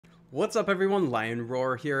What's up everyone, Lion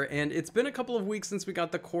Roar here, and it's been a couple of weeks since we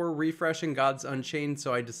got the core refresh in Gods Unchained,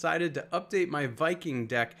 so I decided to update my Viking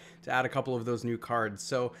deck to add a couple of those new cards.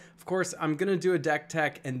 So, of course, I'm going to do a deck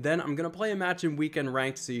tech, and then I'm going to play a match in Weekend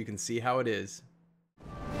Ranked so you can see how it is.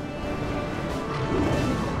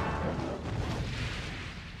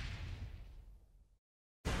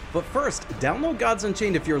 But first, download Gods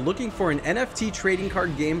Unchained if you're looking for an NFT trading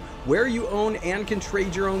card game where you own and can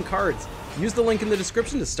trade your own cards. Use the link in the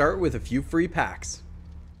description to start with a few free packs.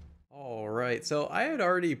 Alright, so I had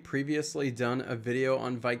already previously done a video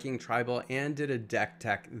on Viking Tribal and did a deck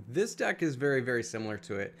tech. This deck is very similar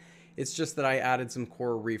to it. It's just that I added some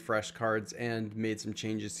core refresh cards and made some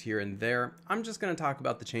changes here and there. I'm just going to talk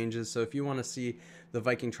about the changes, so if you want to see the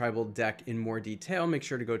Viking Tribal deck in more detail, make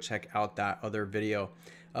sure to go check out that other video.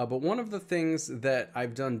 But one of the things that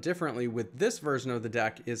I've done differently with this version of the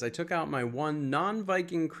deck is I took out my one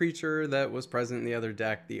non-Viking creature that was present in the other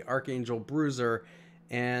deck, the Archangel Bruiser,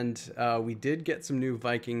 and we did get some new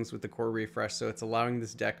Vikings with the core refresh, so it's allowing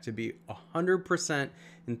this deck to be 100%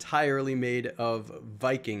 entirely made of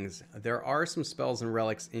Vikings. There are some spells and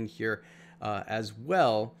relics in here as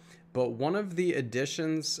well, but one of the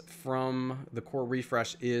additions from the core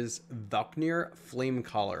refresh is Valknir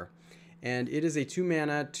Flamecaller. And it is a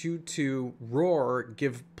 2-mana, 2/2 roar,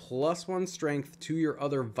 give +1 strength to your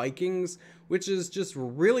other Vikings, which is just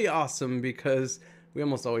really awesome because we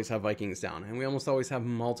almost always have Vikings down, and we almost always have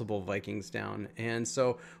multiple Vikings down. And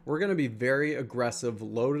so we're going to be very aggressive,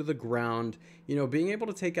 low to the ground. You know, being able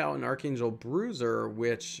to take out an Archangel Bruiser,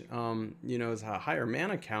 which, you know, is a higher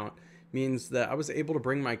mana count, means that I was able to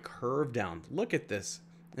bring my curve down. Look at this.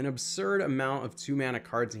 An absurd amount of 2-mana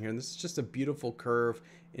cards in here. And this is just a beautiful curve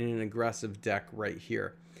in an aggressive deck right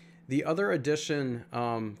here. The other addition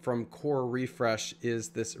from Core Refresh is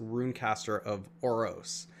this Runecaster of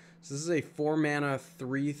Oros. So this is a 4-mana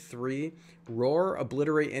 3/3. Roar,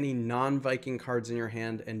 obliterate any non-Viking cards in your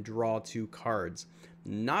hand and draw 2 cards.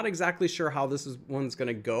 Not exactly sure how one's going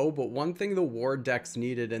to go, but one thing the War decks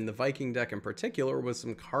needed, and the Viking deck in particular, was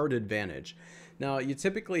some card advantage. Now, you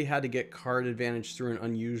typically had to get card advantage through an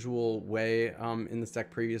unusual way in this deck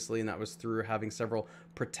previously, and that was through having several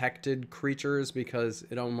protected creatures, because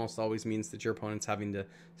it almost always means that your opponent's having to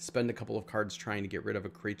spend a couple of cards trying to get rid of a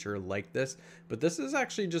creature like this. But this is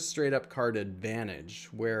actually just straight up card advantage,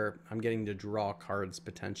 where I'm getting to draw cards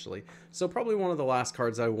potentially. So probably one of the last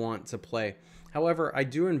cards I want to play. However, I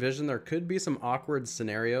do envision there could be some awkward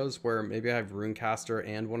scenarios where maybe I have Runecaster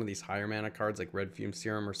and one of these higher mana cards like Red Fume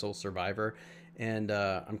Serum or Soul Survivor, and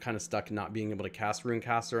I'm kind of stuck not being able to cast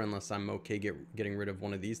Runecaster unless I'm okay getting rid of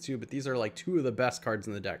one of these two. But these are like 2 of the best cards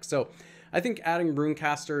in the deck. So I think adding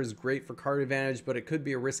Runecaster is great for card advantage, but it could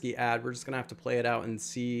be a risky add. We're just going to have to play it out and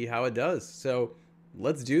see how it does. So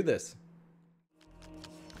let's do this.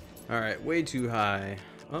 All right, way too high.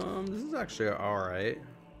 This is actually all right.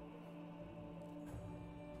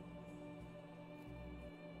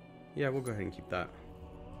 Yeah, we'll go ahead and keep that.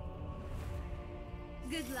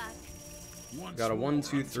 Good luck. Got a 1,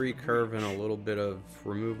 2, 3 curve and a little bit of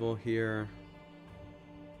removal here.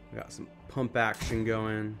 We got some pump action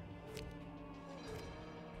going.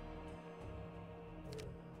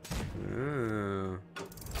 Oh.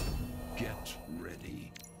 Get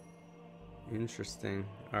ready. Interesting.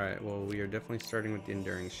 Alright, well, we are definitely starting with the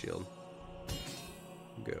Enduring Shield.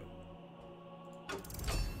 Go.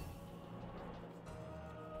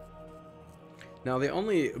 Now, the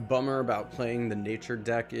only bummer about playing the Nature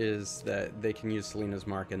deck is that they can use Selena's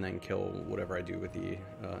Mark and then kill whatever I do with the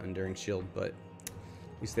Enduring Shield, but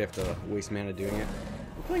at least they have to waste mana doing it.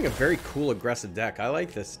 I'm playing a very cool, aggressive deck. I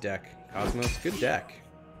like this deck, Cosmos. Good deck.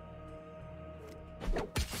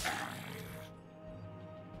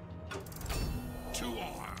 To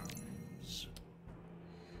arms.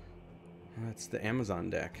 That's the Amazon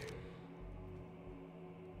deck.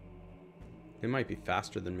 They might be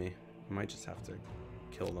faster than me. I might just have to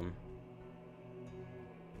kill them.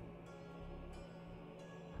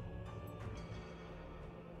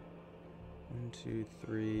 One, two,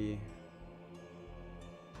 three.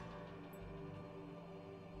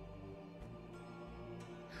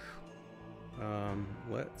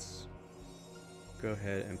 Let's go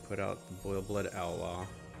ahead and put out the Boil Blood Outlaw.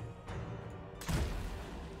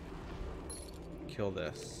 Kill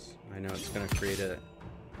this. I know it's gonna create a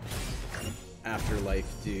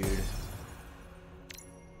afterlife dude.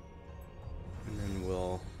 And then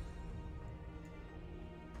we'll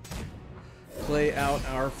play out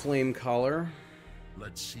our Flamecaller.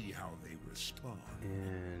 Let's see how they respond.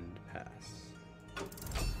 And pass.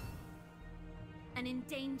 An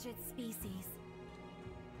endangered species.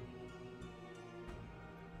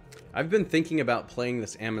 I've been thinking about playing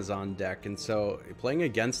this Amazon deck, and so playing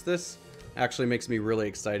against this actually makes me really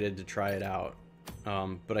excited to try it out.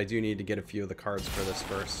 But I do need to get a few of the cards for this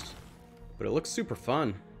first. But it looks super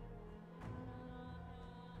fun.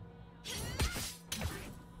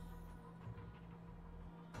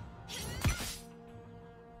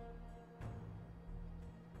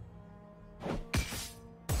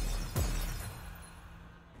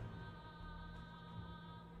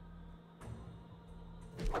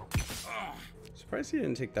 Surprised he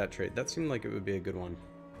didn't take that trade. That seemed like it would be a good one.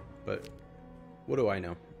 But what do I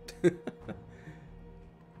know?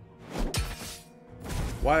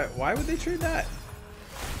 Why would they trade that?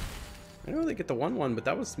 I know they get the 1/1, but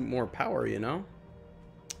that was more power, you know?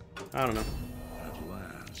 I don't know. At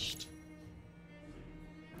last.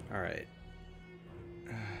 Alright.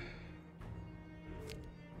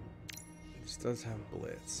 This does have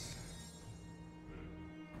Blitz.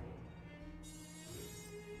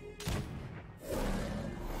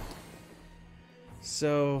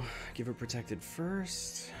 So, give it protected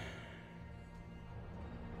first.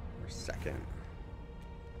 Or second.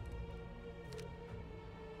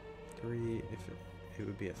 3, if it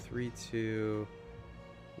would be a 3/2.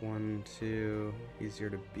 1/2. Easier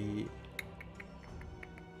to beat.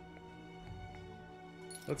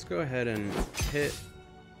 Let's go ahead and hit.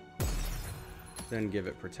 Then give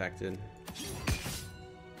it protected.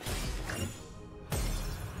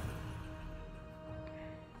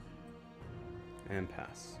 And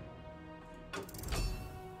pass.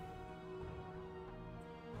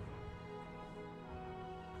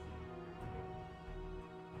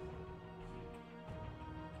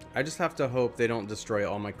 I just have to hope they don't destroy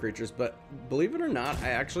all my creatures, but believe it or not, I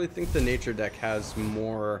actually think the nature deck has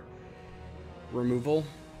more removal,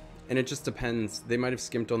 and it just depends. They might have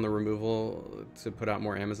skimped on the removal to put out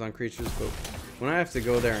more Amazon creatures, but when I have to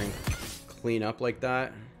go there and clean up like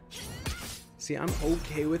that, see, I'm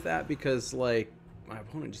okay with that because, like, my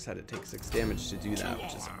opponent just had to take 6 damage to do that,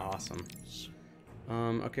 which is awesome.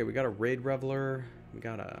 Okay, we got a Raid Reveler. We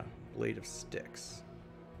got a Blade of Sticks.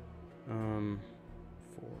 4.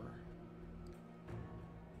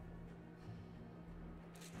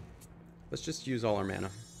 Let's just use all our mana.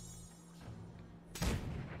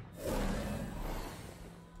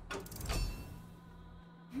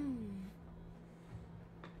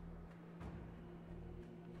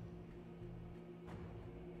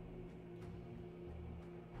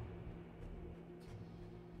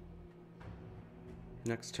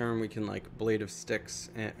 Next turn we can like Blade of Sticks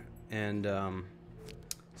and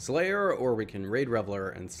Slayer, or we can Raid Reveler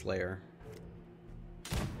and Slayer.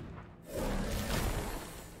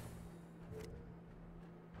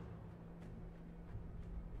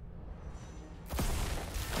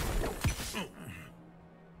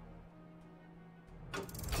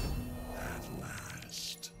 At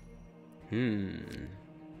last.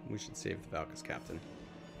 We should save the Valka's Captain.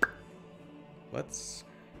 Let's...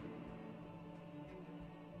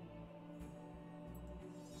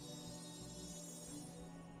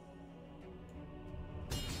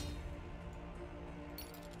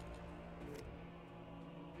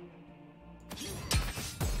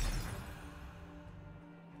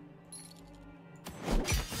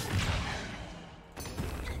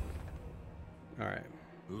 All right.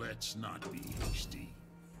 Let's not be hasty.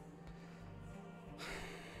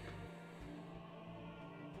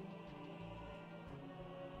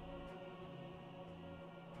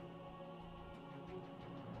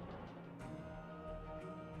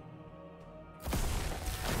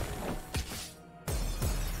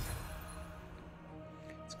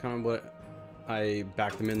 It's kind of what I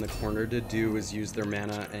backed them in the corner to do, is use their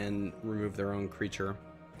mana and remove their own creature.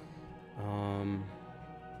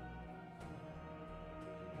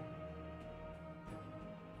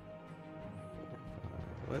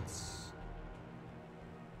 Let's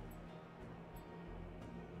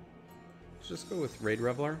just go with Raid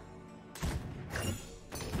Reveler and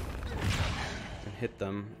hit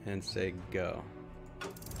them and say go.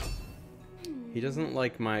 He doesn't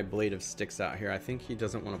like my Blade of Sticks out here. I think he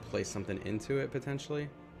doesn't want to play something into it potentially.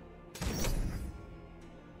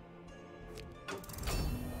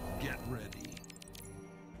 Get ready.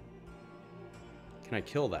 Can I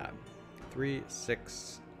kill that? 3,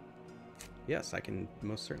 6. Yes, I can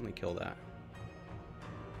most certainly kill that.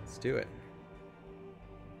 Let's do it.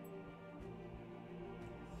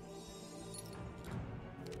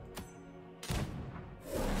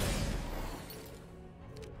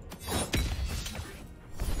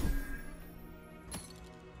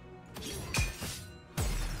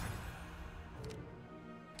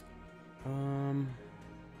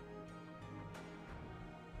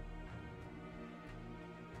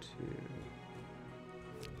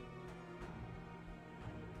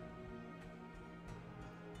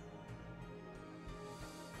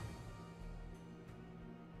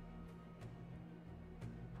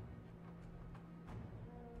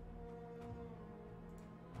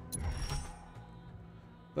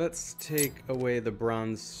 Let's take away the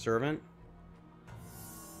bronze servant.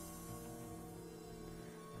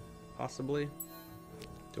 Possibly.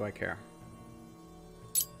 Do I care?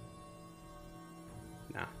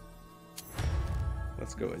 Nah.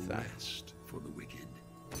 Let's go with that. Rest for the wicked.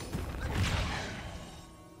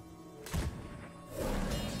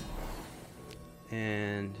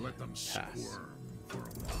 And Let them pass. squirm for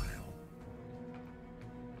a while.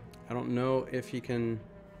 I don't know if he can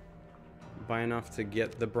buy enough to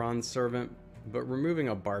get the bronze servant, but removing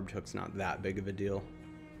a barbed hook's not that big of a deal.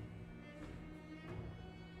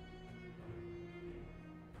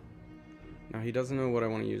 Now he doesn't know what I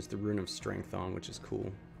want to use the rune of strength on, which is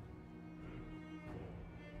cool.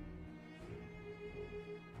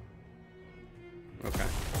 Okay.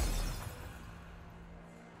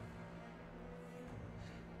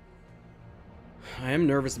 I am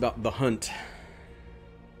nervous about the hunt.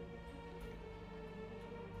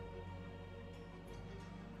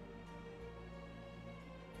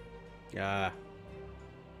 Yeah.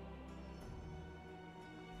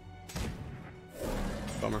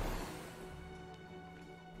 Bummer.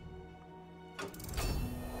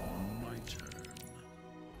 My turn.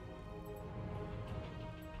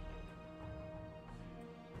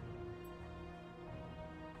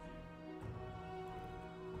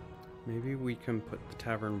 Maybe we can put the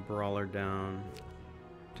Tavern Brawler down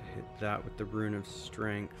to hit that with the Rune of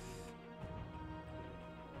Strength.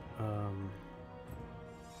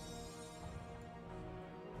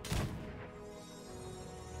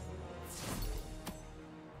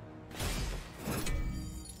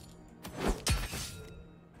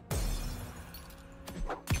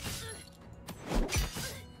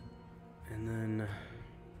 And then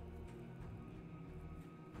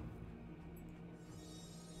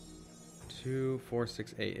 2, 4,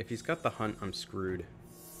 6, 8. If he's got the hunt, I'm screwed.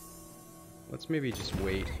 Let's maybe just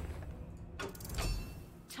wait.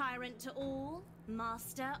 Tyrant to all,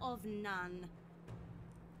 master of none.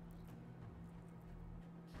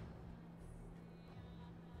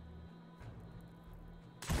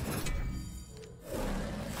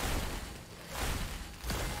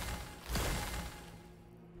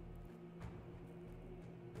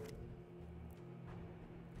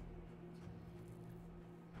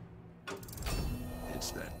 It's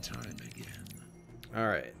that time again.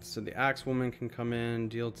 Alright, so the Axe Woman can come in,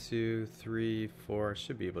 deal 2, 3, 4.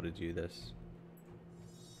 Should be able to do this.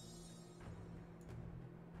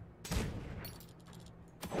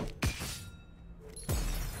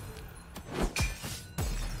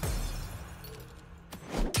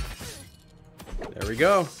 There we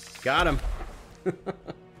go. Got him.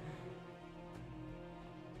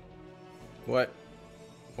 What?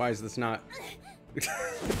 Why is this not?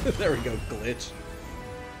 There we go, glitch.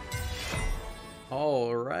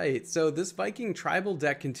 Alright, so this Viking tribal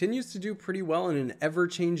deck continues to do pretty well in an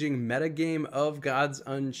ever-changing metagame of Gods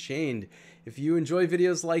Unchained. If you enjoy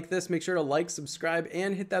videos like this, make sure to like, subscribe,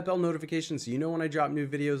 and hit that bell notification so you know when I drop new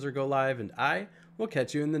videos or go live, and I will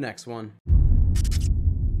catch you in the next one.